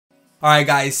Alright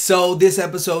guys, so this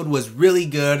episode was really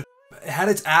good. It had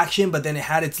its action, but then it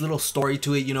had its little story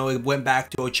to it. You know, it went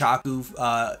back to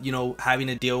Ochaku, you know, having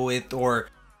to deal with, or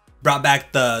brought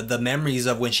back the memories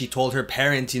of when she told her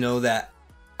parents, you know, that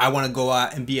I want to go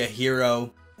out and be a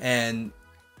hero. And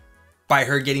by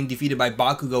her getting defeated by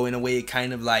Bakugo, in a way, it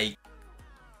kind of like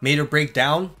made her break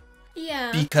down.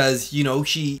 Yeah. Because, you know,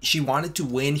 she wanted to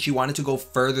win. She wanted to go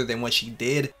further than what she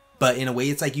did. But in a way,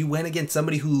 it's like you went against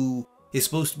somebody who is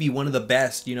supposed to be one of the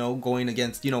best, you know, going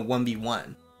against, you know,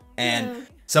 1v1. And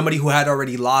somebody who had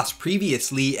already lost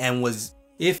previously and was,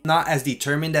 if not as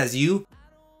determined as you,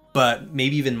 but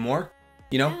maybe even more,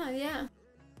 you know? Yeah.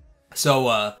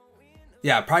 So,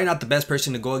 yeah, probably not the best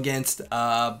person to go against.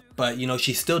 But, you know,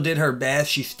 she still did her best.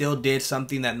 She still did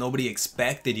something that nobody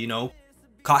expected, you know?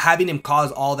 Having him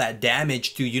cause all that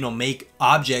damage to, you know, make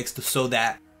objects so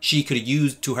that she could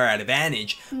use to her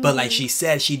advantage. But like she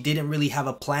said, she didn't really have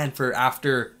a plan for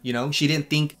after, you know, she didn't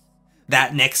think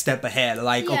that next step ahead.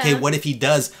 Like, okay, what if he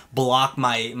does block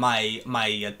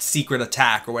my secret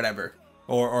attack or whatever,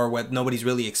 or what nobody's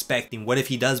really expecting? What if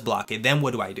he does block it? Then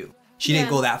what do I do? She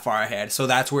didn't go that far ahead. So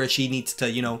that's where she needs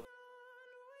to, you know,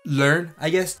 learn,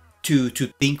 I guess, to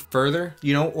think further,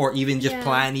 you know, or even just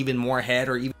plan even more ahead,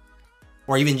 or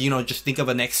even, you know, just think of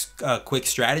a next quick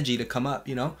strategy to come up,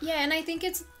 you know? Yeah, and I think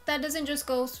that doesn't just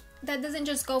go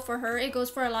for her. It goes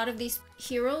for a lot of these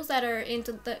heroes that are in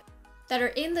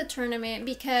the tournament,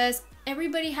 because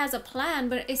everybody has a plan,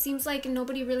 but it seems like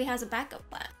nobody really has a backup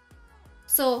plan.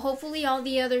 So hopefully all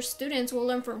the other students will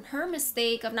learn from her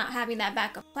mistake of not having that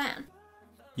backup plan.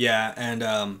 Yeah, and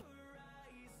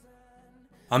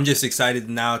I'm just excited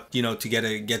now, you know, to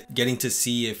getting to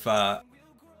see if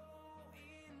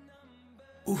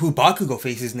who Bakugo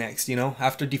faces next, you know,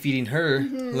 after defeating her.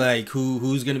 Like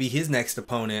who's gonna be his next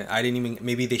opponent. I didn't even,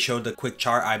 maybe they showed the quick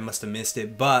chart, I must have missed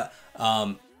it, but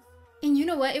and you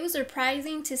know what, it was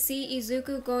surprising to see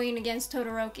Izuku going against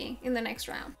Todoroki in the next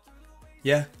round.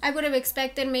 Yeah, I would have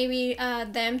expected maybe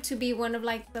them to be one of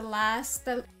like the last,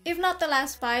 if not the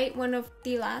last fight, one of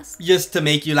the last. Just to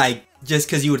make you like, just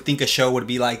because you would think a show would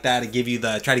be like that, to give you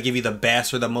try to give you the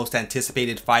best or the most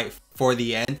anticipated fight for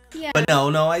the end. Yeah. But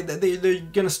no, they're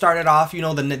gonna start it off. You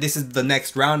know, this is the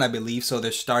next round, I believe. So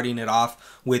they're starting it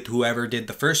off with whoever did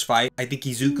the first fight. I think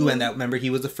Izuku, and that, remember, he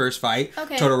was the first fight.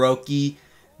 Okay. Todoroki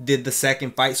did the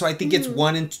second fight. So I think it's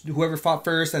one and whoever fought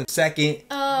first and second,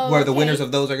 where the winners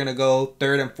of those are gonna go.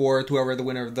 Third and fourth, whoever the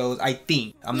winner of those. I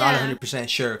think. I'm not 100%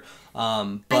 sure. But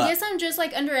I guess I'm just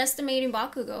like underestimating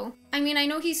Bakugo. I mean, I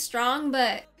know he's strong,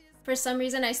 but for some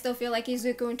reason I still feel like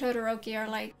Izuku and Todoroki are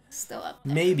like still up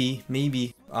there. Maybe.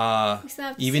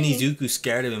 Even Izuku's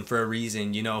scared of him for a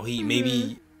reason. You know,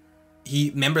 he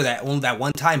remember that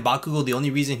one time Bakugo, the only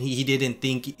reason he didn't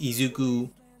think Izuku,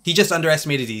 he just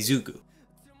underestimated Izuku.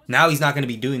 Now he's not going to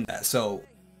be doing that, so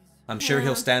I'm sure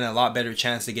he'll stand a lot better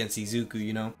chance against Izuku,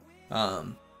 you know?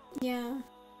 Yeah.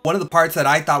 One of the parts that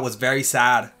I thought was very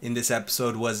sad in this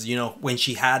episode was, you know, when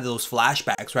she had those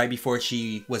flashbacks right before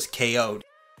she was KO'd.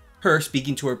 Her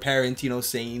speaking to her parents, you know,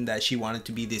 saying that she wanted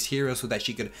to be this hero so that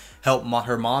she could help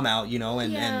her mom out, you know,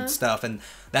 and stuff. And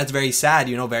that's very sad,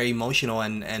 you know, very emotional.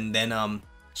 And then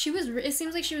it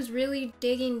seems like she was really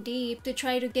digging deep to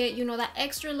try to get, you know, that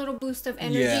extra little boost of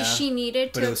energy she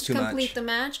needed to complete the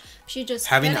match. She just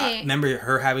remember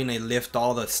her having to lift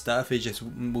all the stuff. It just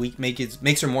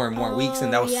makes her more and more weak,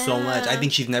 and that was so much. I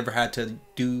think she's never had to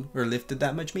do or lifted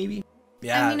that much, maybe.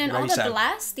 Yeah, I mean, and all the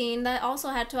blasting, that also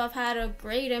had to have had a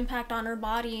great impact on her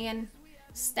body and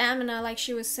stamina, like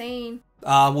she was saying.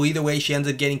 Well, either way, she ends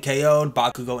up getting KO'd.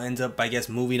 Bakugo ends up, I guess,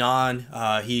 moving on.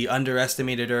 He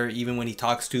underestimated her even when he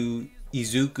talks to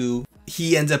Izuku.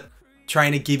 He ends up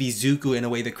trying to give Izuku, in a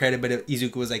way, the credit, but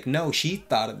Izuku was like, no, she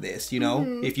thought of this, you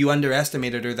know? If you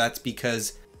underestimated her, that's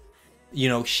because, you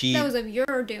know, that was of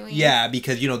your doing. Yeah,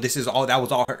 because, you know, that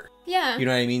was all her. Yeah. You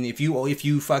know what I mean? If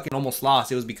you fucking almost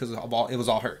lost, it was because it was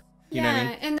all her. You know what I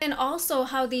mean? And then also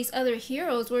how these other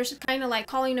heroes were kind of like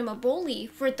calling him a bully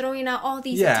for throwing out all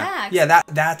these attacks. Yeah,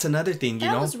 that's another thing, you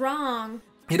know? That was wrong.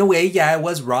 In a way, yeah, it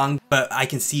was wrong, but I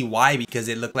can see why, because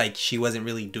it looked like she wasn't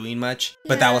really doing much,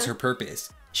 but that was her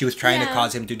purpose. She was trying to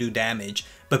cause him to do damage,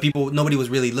 but nobody was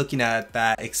really looking at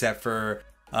that except for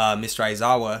Mr.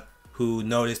 Aizawa, who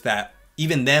noticed that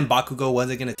even then Bakugo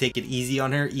wasn't going to take it easy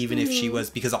on her, even if she was,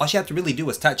 because all she had to really do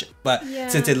was touch him. But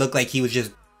since it looked like he was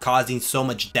just causing so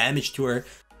much damage to her,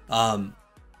 and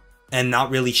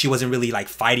she wasn't really like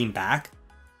fighting back,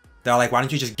 they're like, why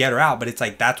don't you just get her out? But it's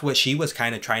like, that's what she was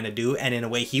kind of trying to do, and in a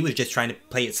way he was just trying to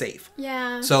play it safe.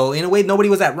 Yeah. So in a way, nobody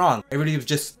was that wrong. Everybody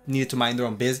just needed to mind their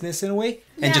own business in a way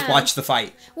and just watch the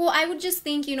fight. Well, I would just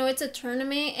think, you know, it's a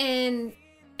tournament, and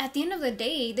at the end of the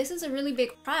day, this is a really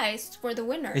big prize for the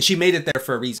winner. And she made it there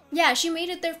for a reason. Yeah, she made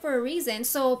it there for a reason.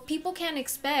 So people can't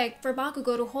expect for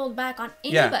Bakugo to hold back on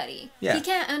anybody. Yeah. He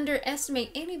can't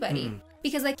underestimate anybody.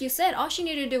 Because like you said, all she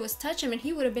needed to do was touch him and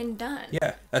he would have been done.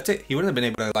 Yeah, that's it. He wouldn't have been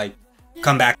able to like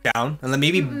come back down. And then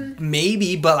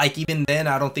maybe, but like even then,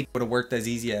 I don't think it would have worked as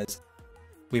easy as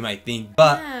we might think.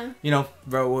 But you know,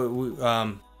 bro,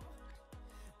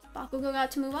 Bakugo got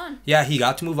to move on. Yeah, he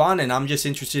got to move on, and I'm just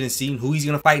interested in seeing who he's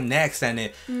gonna fight next, and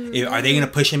if are they gonna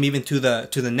push him even to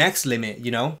the next limit?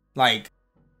 You know, like.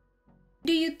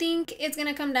 Do you think it's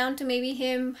gonna come down to maybe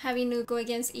him having to go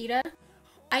against Ida?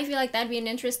 I feel like that'd be an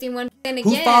interesting one. Then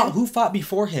again, who fought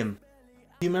before him?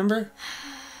 Do you remember?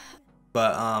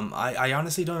 But I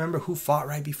honestly don't remember who fought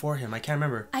right before him. I can't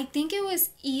remember. I think it was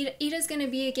Ida. Ida's gonna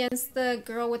be against the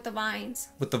girl with the vines.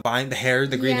 With the vine, the hair,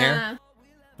 the green hair.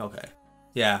 Okay.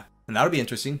 Yeah, and that'll be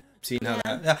interesting. Seeing how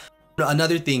that. Yeah.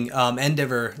 Another thing,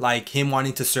 Endeavor, like him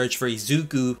wanting to search for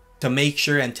Izuku to make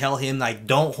sure and tell him like,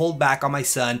 don't hold back on my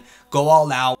son, go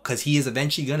all out, because he is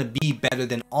eventually gonna be better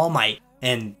than All Might,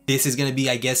 and this is gonna be,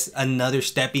 I guess, another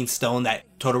stepping stone that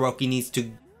Todoroki needs to,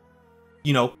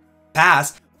 you know,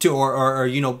 pass to or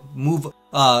you know, move,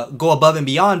 go above and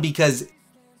beyond, because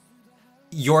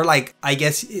you're like, I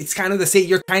guess it's kind of the same.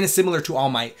 You're kind of similar to All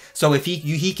Might. So if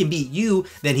he can beat you,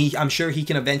 then I'm sure he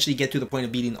can eventually get to the point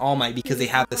of beating All Might, because they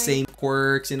have the same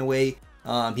quirks in a way.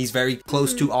 He's very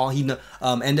close to all.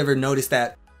 Endeavor noticed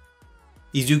that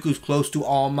Izuku's close to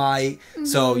All Might,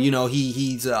 so you know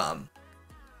he's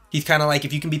kind of like,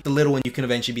 if you can beat the little one, you can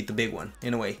eventually beat the big one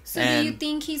in a way. So do you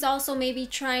think he's also maybe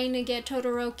trying to get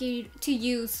Todoroki to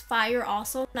use fire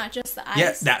also, not just the ice?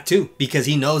 Yeah, that too, because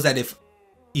he knows that if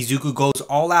Izuku goes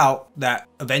all out, that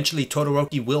eventually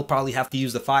Todoroki will probably have to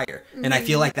use the fire. And I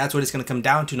feel like that's what it's going to come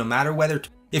down to. No matter whether,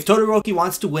 if Todoroki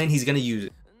wants to win, he's going to use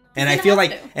it. And I feel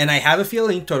like, and I have a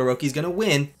feeling Todoroki's going to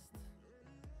win.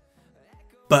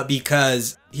 But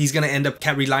because he's going to end up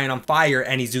relying on fire,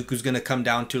 and Izuku's going to come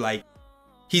down to like,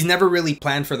 he's never really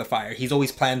planned for the fire. He's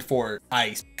always planned for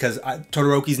ice, because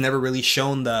Todoroki's never really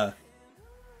shown the...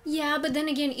 Yeah, but then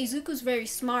again, Izuku's very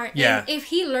smart. Yeah. And if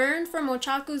he learned from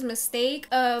Ochako's mistake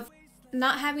of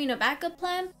not having a backup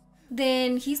plan,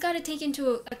 then he's got to take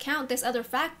into account this other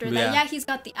factor. That, yeah, he's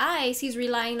got the ice, he's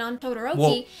relying on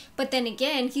Todoroki, but then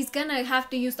again, he's going to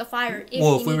have to use the fire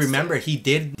if we remember, he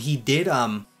did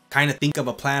kind of think of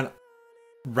a plan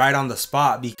right on the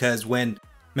spot, because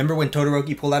remember when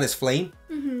Todoroki pulled out his flame?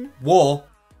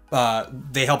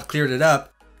 They helped clear it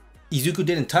up. Izuku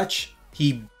didn't touch.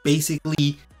 He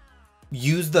basically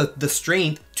used the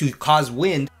strength to cause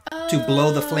wind to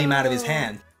blow the flame out of his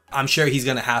hand. I'm sure he's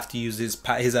gonna have to use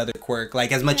his other quirk.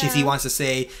 Like, as much as he wants to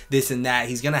say this and that,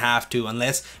 he's gonna have to,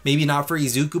 unless maybe not for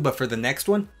Izuku, but for the next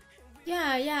one.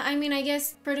 Yeah. I mean, I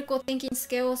guess critical thinking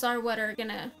skills are what are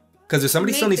gonna. Because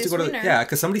somebody still needs to go to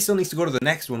because somebody still needs to go to the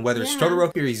next one, whether it's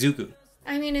Todoroki or Izuku.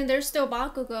 I mean, and there's still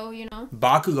Bakugo, you know.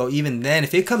 Bakugo, even then,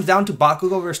 if it comes down to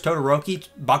Bakugo versus Todoroki,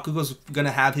 Bakugo's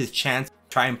gonna have his chance to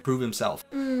try and prove himself.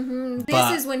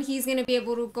 This is when he's gonna be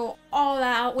able to go all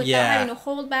out without having to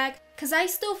hold back. Because I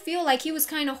still feel like he was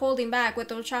kind of holding back with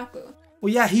Ochaku.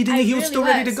 Well, yeah, he didn't. He was still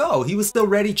ready to go. He was still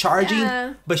ready,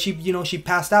 charging. But she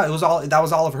passed out. That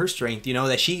was all of her strength,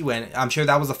 that she went. I'm sure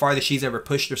that was the farthest she's ever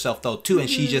pushed herself though, too. And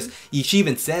she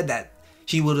even said that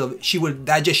she would.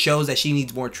 That just shows that she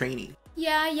needs more training.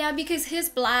 Yeah, because his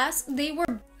blasts, they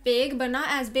were big, but not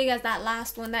as big as that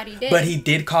last one that he did. But he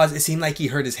did cause. It seemed like he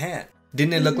hurt his hand.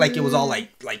 Didn't it look like it was all like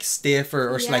stiff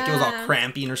or like it was all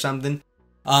cramping or something?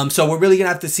 So we're really gonna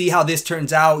have to see how this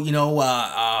turns out,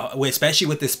 especially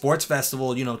with this sports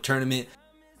festival, tournament.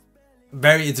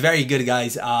 It's very good,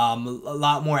 guys. A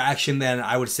lot more action than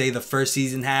I would say the first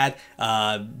season had.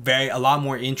 A lot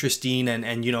more interesting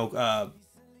and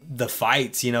the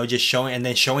fights, just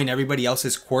showing everybody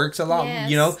else's quirks a lot.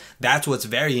 Yes. That's what's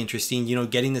very interesting,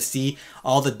 getting to see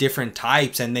all the different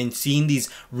types and then seeing these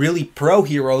really pro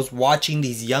heroes watching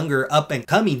these younger up and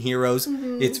coming heroes.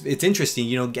 It's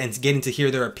interesting, and getting to hear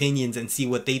their opinions and see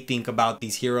what they think about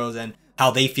these heroes and how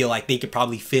they feel like they could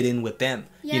probably fit in with them.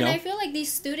 And I feel like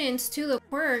these students too, the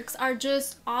quirks are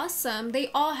just awesome. They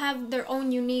all have their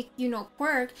own unique,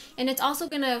 quirk, and it's also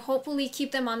gonna hopefully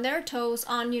keep them on their toes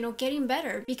on, getting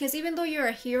better, because even though you're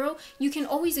a hero, you can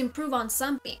always improve on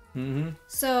something.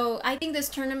 So I think this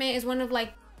tournament is one of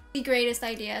like the greatest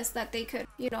ideas that they could,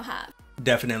 have.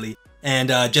 Definitely. And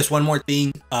just one more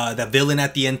thing, the villain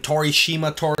at the end,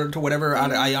 Torishima, whatever,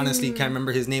 I honestly can't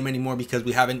remember his name anymore because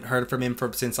we haven't heard from him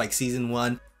since like season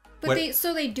 1. But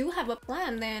they do have a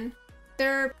plan then.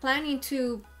 They're planning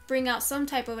to bring out some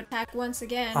type of attack once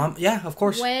again. Yeah, of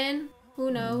course. When? Who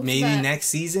knows? Maybe next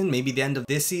season, maybe the end of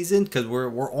this season, because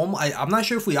we're almost. I'm not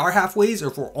sure if we are halfways or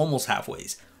if we're almost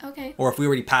halfways. Okay. Or if we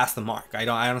already passed the mark. I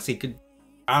honestly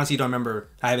don't remember.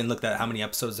 I haven't looked at how many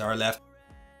episodes there are left.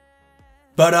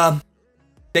 But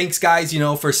thanks guys,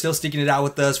 for still sticking it out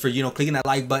with us, for clicking that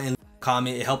like button,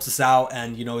 comment. It helps us out,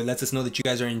 and it lets us know that you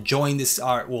guys are enjoying this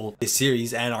this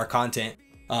series and our content.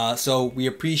 So we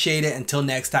appreciate it. Until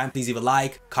next time, please leave a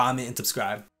like, comment, and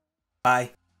subscribe.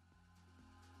 Bye.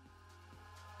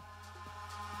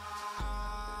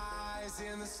 Eyes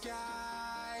in the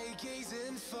sky,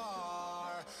 gazing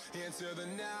far into the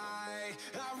night.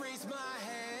 I raise my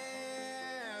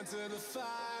hand to the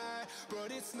fire,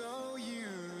 but it's no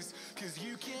use, 'cause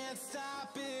you can't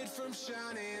stop it from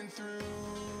shining through.